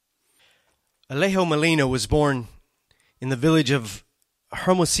Alejo Molina was born in the village of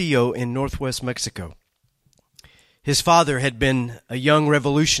Hermosillo in northwest Mexico. His father had been a young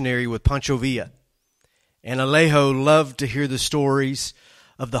revolutionary with Pancho Villa, and Alejo loved to hear the stories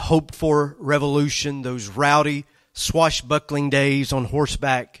of the hoped-for revolution, those rowdy, swashbuckling days on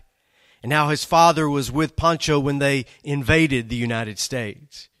horseback, and how his father was with Pancho when they invaded the United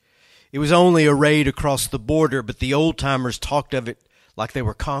States. It was only a raid across the border, but the old-timers talked of it like they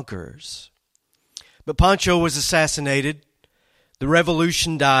were conquerors. But Pancho was assassinated, the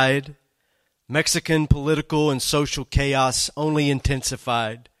revolution died, Mexican political and social chaos only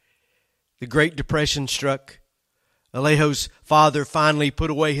intensified. The Great Depression struck. Alejo's father finally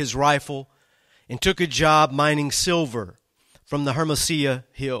put away his rifle and took a job mining silver from the Hermosillo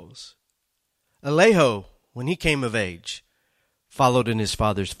hills. Alejo, when he came of age, followed in his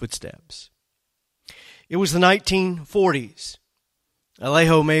father's footsteps. It was the 1940s.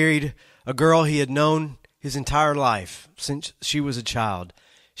 Alejo married a girl he had known his entire life since she was a child,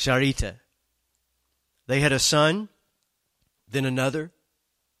 Charita. They had a son, then another.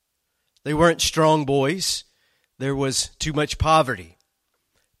 They weren't strong boys. There was too much poverty,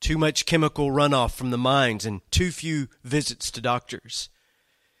 too much chemical runoff from the mines, and too few visits to doctors.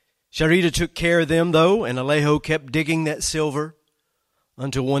 Charita took care of them, though, and Alejo kept digging that silver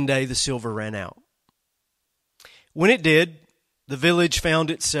until one day the silver ran out. When it did, the village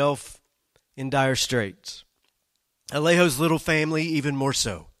found itself in dire straits. Alejo's little family even more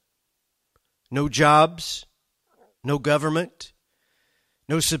so. No jobs, no government,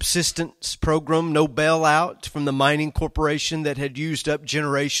 no subsistence program, no bailout from the mining corporation that had used up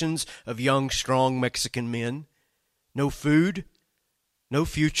generations of young, strong Mexican men. No food, no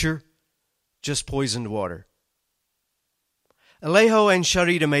future, just poisoned water. Alejo and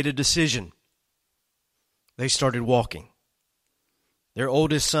Charita made a decision. They started walking. Their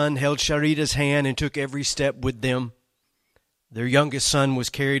oldest son held Charita's hand and took every step with them. Their youngest son was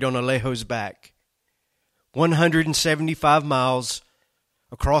carried on Alejo's back. 175 miles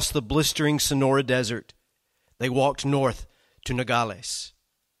across the blistering Sonora Desert, they walked north to Nogales.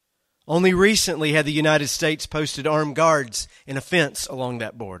 Only recently had the United States posted armed guards in a fence along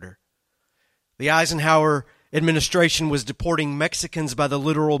that border. The Eisenhower administration was deporting Mexicans by the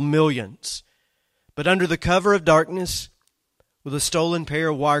literal millions. But under the cover of darkness, with a stolen pair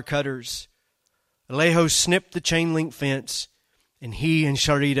of wire cutters, Alejo snipped the chain-link fence, and he and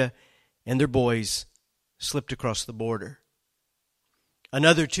Charita and their boys slipped across the border.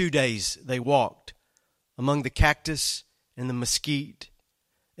 Another 2 days they walked among the cactus and the mesquite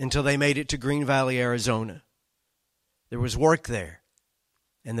until they made it to Green Valley, Arizona. There was work there,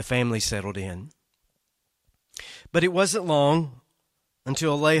 and the family settled in. But it wasn't long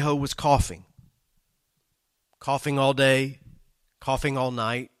until Alejo was coughing. Coughing all day, coughing all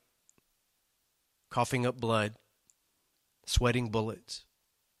night, coughing up blood, sweating bullets.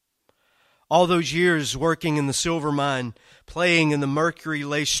 All those years working in the silver mine, playing in the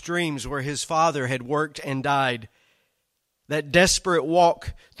mercury-laced streams where his father had worked and died. That desperate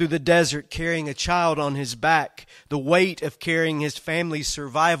walk through the desert carrying a child on his back, the weight of carrying his family's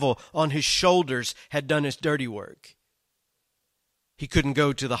survival on his shoulders had done his dirty work. He couldn't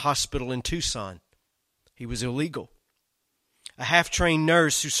go to the hospital in Tucson. He was illegal. A half-trained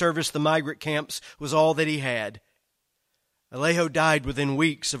nurse who serviced the migrant camps was all that he had. Alejo died within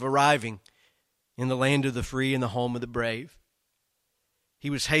weeks of arriving in the land of the free and the home of the brave. He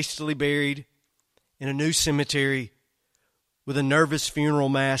was hastily buried in a new cemetery with a nervous funeral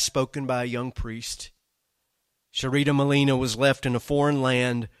mass spoken by a young priest. Charita Molina was left in a foreign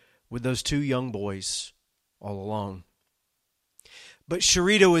land with those two young boys all alone. But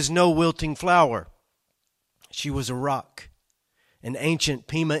Charita was no wilting flower. She was a rock, an ancient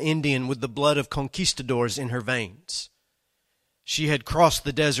Pima Indian with the blood of conquistadors in her veins. She had crossed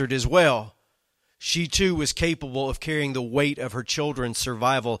the desert as well. She too was capable of carrying the weight of her children's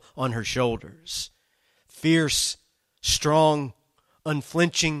survival on her shoulders. Fierce, strong,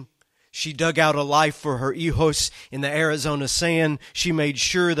 unflinching, she dug out a life for her hijos in the Arizona sand. She made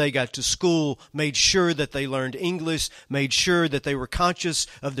sure they got to school, made sure that they learned English, made sure that they were conscious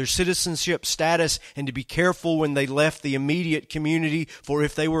of their citizenship status and to be careful when they left the immediate community, for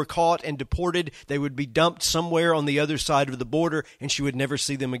if they were caught and deported, they would be dumped somewhere on the other side of the border and she would never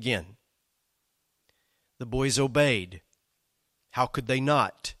see them again. The boys obeyed. How could they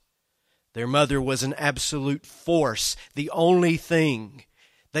not? Their mother was an absolute force, the only thing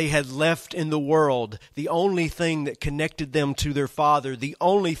They had left in the world the only thing that connected them to their father, the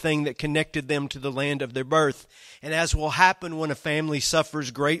only thing that connected them to the land of their birth. And as will happen when a family suffers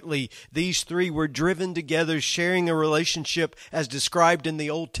greatly, these three were driven together, sharing a relationship as described in the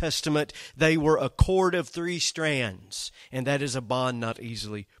Old Testament. They were a cord of three strands, and that is a bond not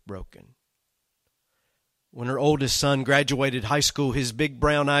easily broken. When her oldest son graduated high school, his big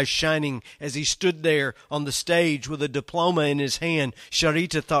brown eyes shining as he stood there on the stage with a diploma in his hand,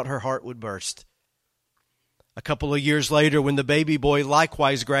 Sharita thought her heart would burst. A couple of years later, when the baby boy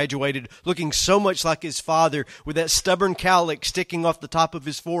likewise graduated, looking so much like his father, with that stubborn cowlick sticking off the top of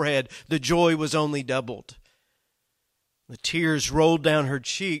his forehead, the joy was only doubled. The tears rolled down her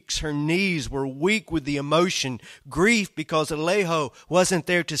cheeks. Her knees were weak with the emotion, grief because Alejo wasn't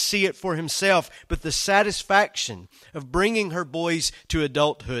there to see it for himself, but the satisfaction of bringing her boys to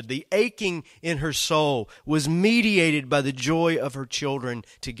adulthood, the aching in her soul, was mediated by the joy of her children.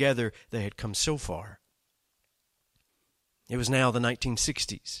 Together they had come so far. It was now the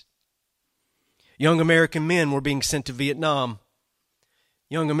 1960s. Young American men were being sent to Vietnam.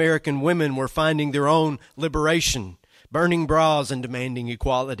 Young American women were finding their own liberation, burning bras and demanding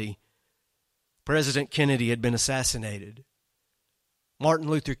equality. President Kennedy had been assassinated. Martin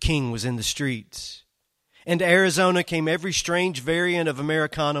Luther King was in the streets. And to Arizona came every strange variant of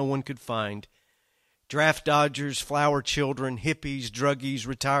Americana one could find. Draft dodgers, flower children, hippies, druggies,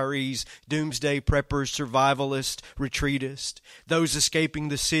 retirees, doomsday preppers, survivalists, retreatists, those escaping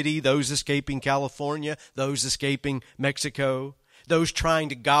the city, those escaping California, those escaping Mexico, those trying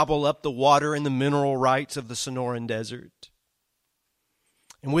to gobble up the water and the mineral rights of the Sonoran Desert.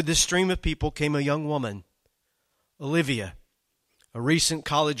 And with this stream of people came a young woman, Olivia, a recent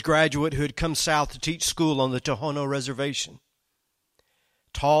college graduate who had come south to teach school on the Tohono Reservation.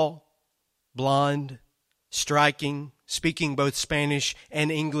 Tall, blonde, striking, speaking both Spanish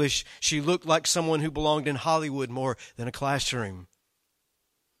and English, she looked like someone who belonged in Hollywood more than a classroom.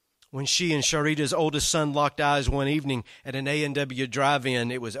 When she and Sharita's oldest son locked eyes one evening at an A&W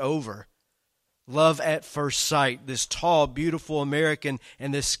drive-in, it was over. Love at first sight, this tall, beautiful American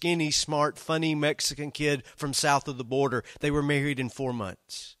and this skinny, smart, funny Mexican kid from south of the border. They were married in 4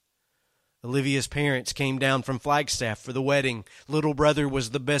 months. Olivia's parents came down from Flagstaff for the wedding. Little brother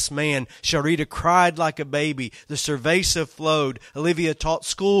was the best man. Sharita cried like a baby. The cerveza flowed. Olivia taught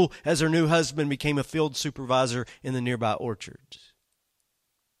school as her new husband became a field supervisor in the nearby orchards.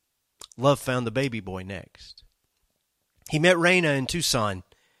 Love found the baby boy next. He met Raina in Tucson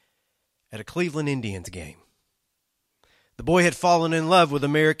at a Cleveland Indians game. The boy had fallen in love with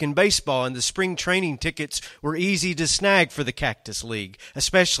American baseball, and the spring training tickets were easy to snag for the Cactus League,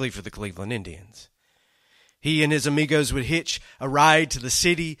 especially for the Cleveland Indians. He and his amigos would hitch a ride to the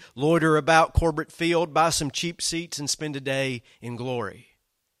city, loiter about Corbett Field, buy some cheap seats, and spend a day in glory.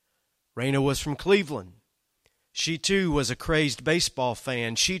 Raina was from Cleveland. She, too, was a crazed baseball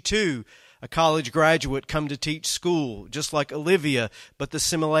fan. She, too, a college graduate come to teach school, just like Olivia, but the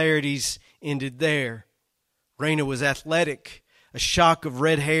similarities ended there. Raina was athletic, a shock of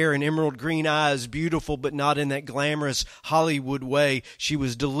red hair and emerald green eyes, beautiful but not in that glamorous Hollywood way. She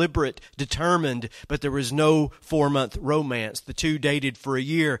was deliberate, determined, but there was no 4-month romance. The two dated for a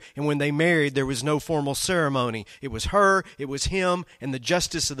year, and when they married, there was no formal ceremony. It was her, it was him, and the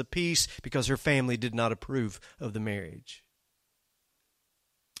justice of the peace because her family did not approve of the marriage.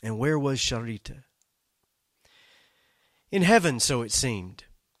 And where was Sharita? In heaven, so it seemed.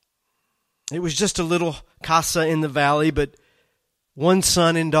 It was just a little casa in the valley, but one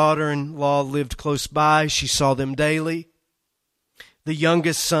son and daughter-in-law lived close by. She saw them daily. The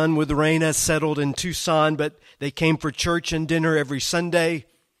youngest son with Raina settled in Tucson, but they came for church and dinner every Sunday.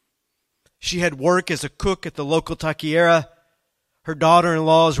 She had work as a cook at the local taqueria. Her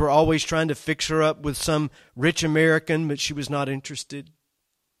daughter-in-laws were always trying to fix her up with some rich American, but she was not interested.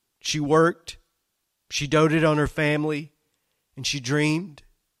 She worked, she doted on her family, and she dreamed.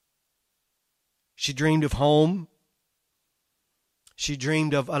 She dreamed of home. She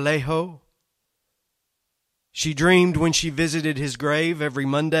dreamed of Alejo. She dreamed when she visited his grave every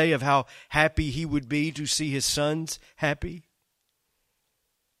Monday of how happy he would be to see his sons happy.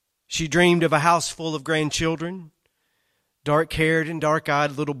 She dreamed of a house full of grandchildren, dark-haired and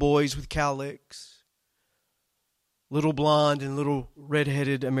dark-eyed little boys with cowlicks, little blonde and little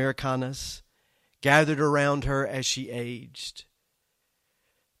red-headed Americanas gathered around her as she aged.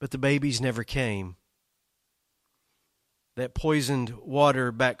 But the babies never came. That poisoned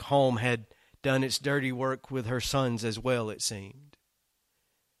water back home had done its dirty work with her sons as well, it seemed.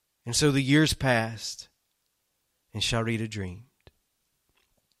 And so the years passed, and Sharita dreamed.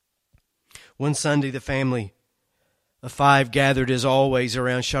 One Sunday, the family The five gathered as always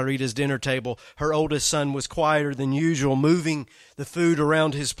around Sharita's dinner table. Her oldest son was quieter than usual, moving the food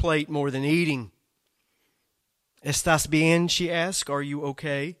around his plate more than eating. "Estás bien?" she asked. "Are you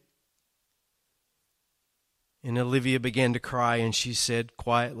okay?" And Olivia began to cry, and she said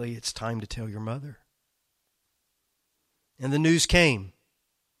quietly, "It's time to tell your mother." And the news came,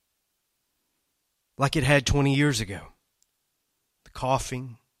 like it had 20 years ago. The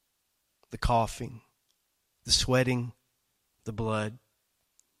coughing, the sweating, the blood.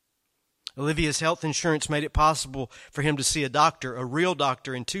 Olivia's health insurance made it possible for him to see a doctor, a real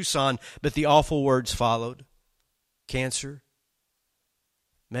doctor in Tucson, but the awful words followed. Cancer,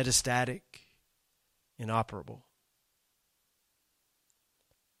 metastatic, inoperable.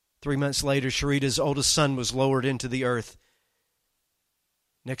 3 months later, Sharita's oldest son was lowered into the earth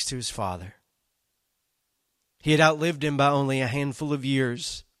next to his father. He had outlived him by only a handful of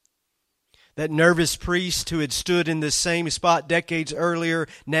years. That nervous priest who had stood in this same spot decades earlier,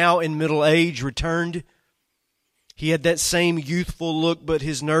 now in middle age, returned. He had that same youthful look, but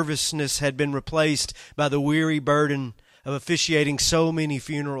his nervousness had been replaced by the weary burden of officiating so many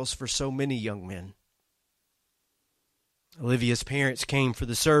funerals for so many young men. Olivia's parents came for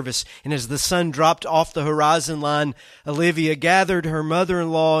the service, and as the sun dropped off the horizon line, Olivia gathered her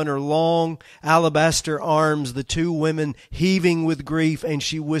mother-in-law in her long alabaster arms, the two women heaving with grief, and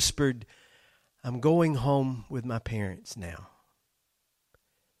she whispered, "I'm going home with my parents now.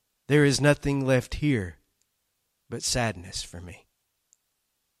 There is nothing left here but sadness for me.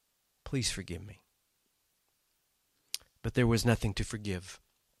 Please forgive me." But there was nothing to forgive.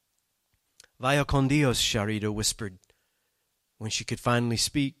 "Vaya con Dios," Sharita whispered when she could finally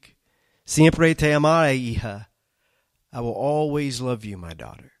speak. "Siempre te amaré, hija. I will always love you, my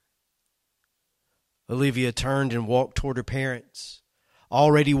daughter." Olivia turned and walked toward her parents.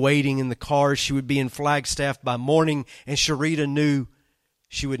 Already waiting in the car, she would be in Flagstaff by morning, and Sharita knew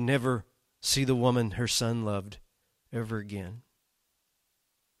she would never see the woman her son loved ever again.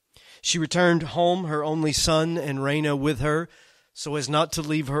 She returned home, her only son and Reina with her, so as not to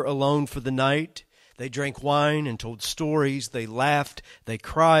leave her alone for the night. They drank wine and told stories. They laughed. They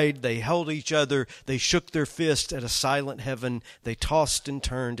cried. They held each other. They shook their fists at a silent heaven. They tossed and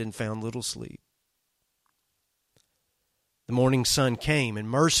turned and found little sleep. The morning sun came, and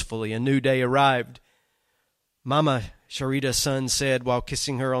mercifully a new day arrived. "Mama," Sharita's son said while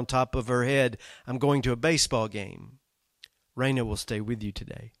kissing her on top of her head, "I'm going to a baseball game. Reina will stay with you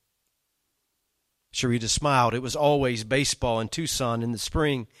today." Sharita smiled. It was always baseball in Tucson in the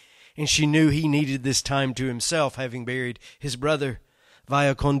spring, and she knew he needed this time to himself, having buried his brother.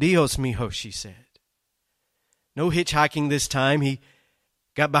 "Vaya con Dios, mijo," she said. No hitchhiking this time. He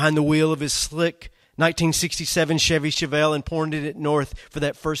got behind the wheel of his slick 1967 Chevy Chevelle and pointed it north for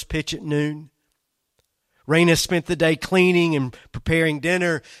that first pitch at noon. Reina spent the day cleaning and preparing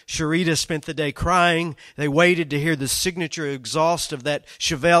dinner. Sharita spent the day crying. They waited to hear the signature exhaust of that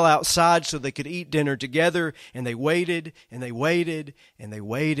Chevelle outside so they could eat dinner together. And they waited, and they waited, and they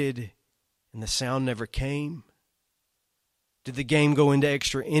waited, and the sound never came. Did the game go into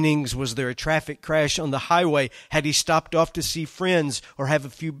extra innings? Was there a traffic crash on the highway? Had he stopped off to see friends or have a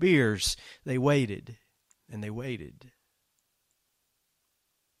few beers? They waited, and they waited.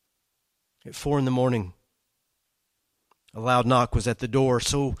 At 4 a.m, a loud knock was at the door,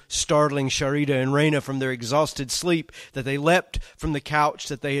 so startling Sharita and Reina from their exhausted sleep that they leapt from the couch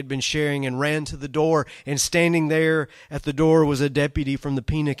that they had been sharing and ran to the door. And standing there at the door was a deputy from the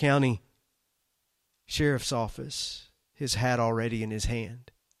Pena County Sheriff's Office, his hat already in his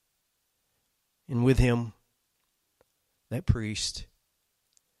hand. And with him, that priest,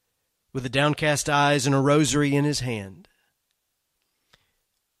 with the downcast eyes and a rosary in his hand.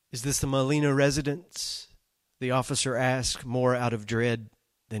 "Is this the Molina residence?" the officer asked, more out of dread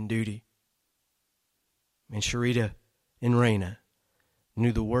than duty. And Sharita and Reina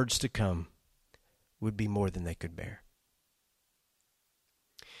knew the words to come would be more than they could bear.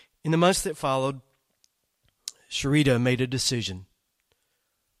 In the months that followed, Sharita made a decision,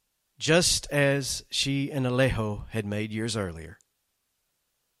 just as she and Alejo had made years earlier.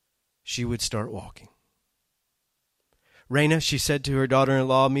 She would start walking. "Reina," she said to her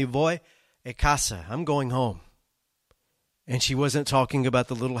daughter-in-law, "me voy a casa. I'm going home." And she wasn't talking about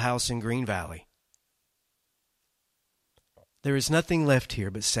the little house in Green Valley. "There is nothing left here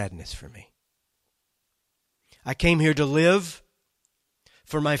but sadness for me. I came here to live,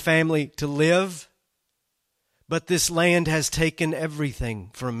 for my family to live, but this land has taken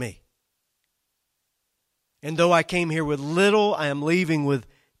everything from me. And though I came here with little, I am leaving with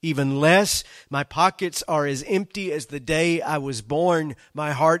even less. My pockets are as empty as the day I was born.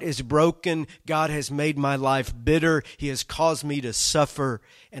 My heart is broken. God has made my life bitter. He has caused me to suffer,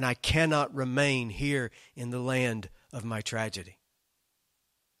 and I cannot remain here in the land of my tragedy.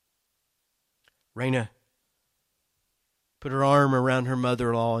 Raina put her arm around her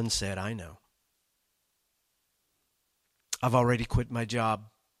mother-in-law and said, I know. I've already quit my job.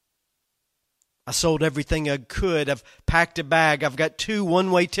 I sold everything I could. I've packed a bag. I've got 2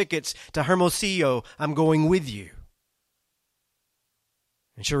 one-way tickets to Hermosillo. I'm going with you.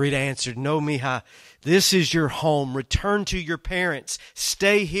 And Sharita answered, No, mija, this is your home. Return to your parents.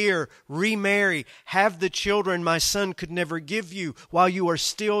 Stay here. Remarry. Have the children my son could never give you while you are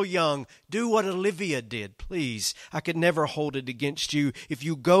still young. Do what Olivia did, please. I could never hold it against you. If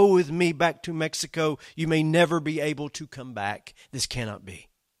you go with me back to Mexico, you may never be able to come back. This cannot be.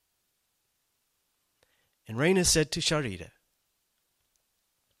 And Raina said to Sharita,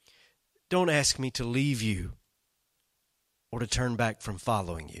 Don't ask me to leave you or to turn back from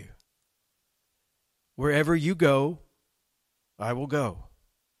following you. Wherever you go, I will go.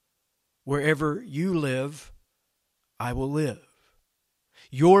 Wherever you live, I will live.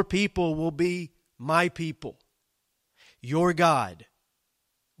 Your people will be my people. Your God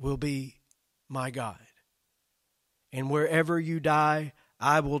will be my God. And wherever you die,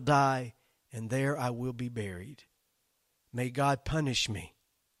 I will die, and there I will be buried. May God punish me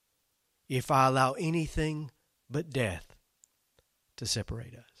if I allow anything but death to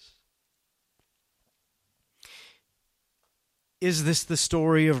separate us. Is this the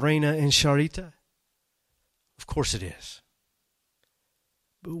story of Raina and Sharita? Of course it is.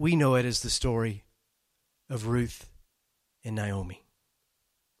 But we know it as the story of Ruth and Naomi.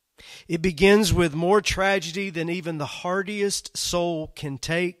 It begins with more tragedy than even the hardiest soul can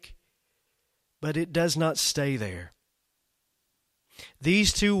take, but it does not stay there.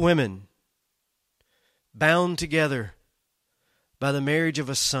 These 2 women, bound together by the marriage of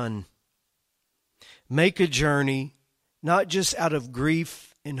a son, make a journey not just out of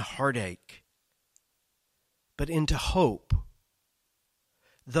grief and heartache, but into hope,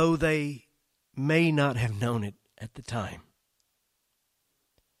 though they may not have known it at the time.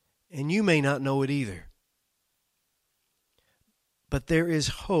 And you may not know it either. But there is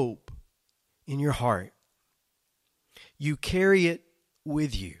hope in your heart. You carry it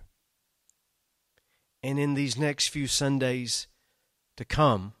with you. And in these next few Sundays to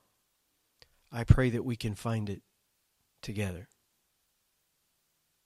come, I pray that we can find it together.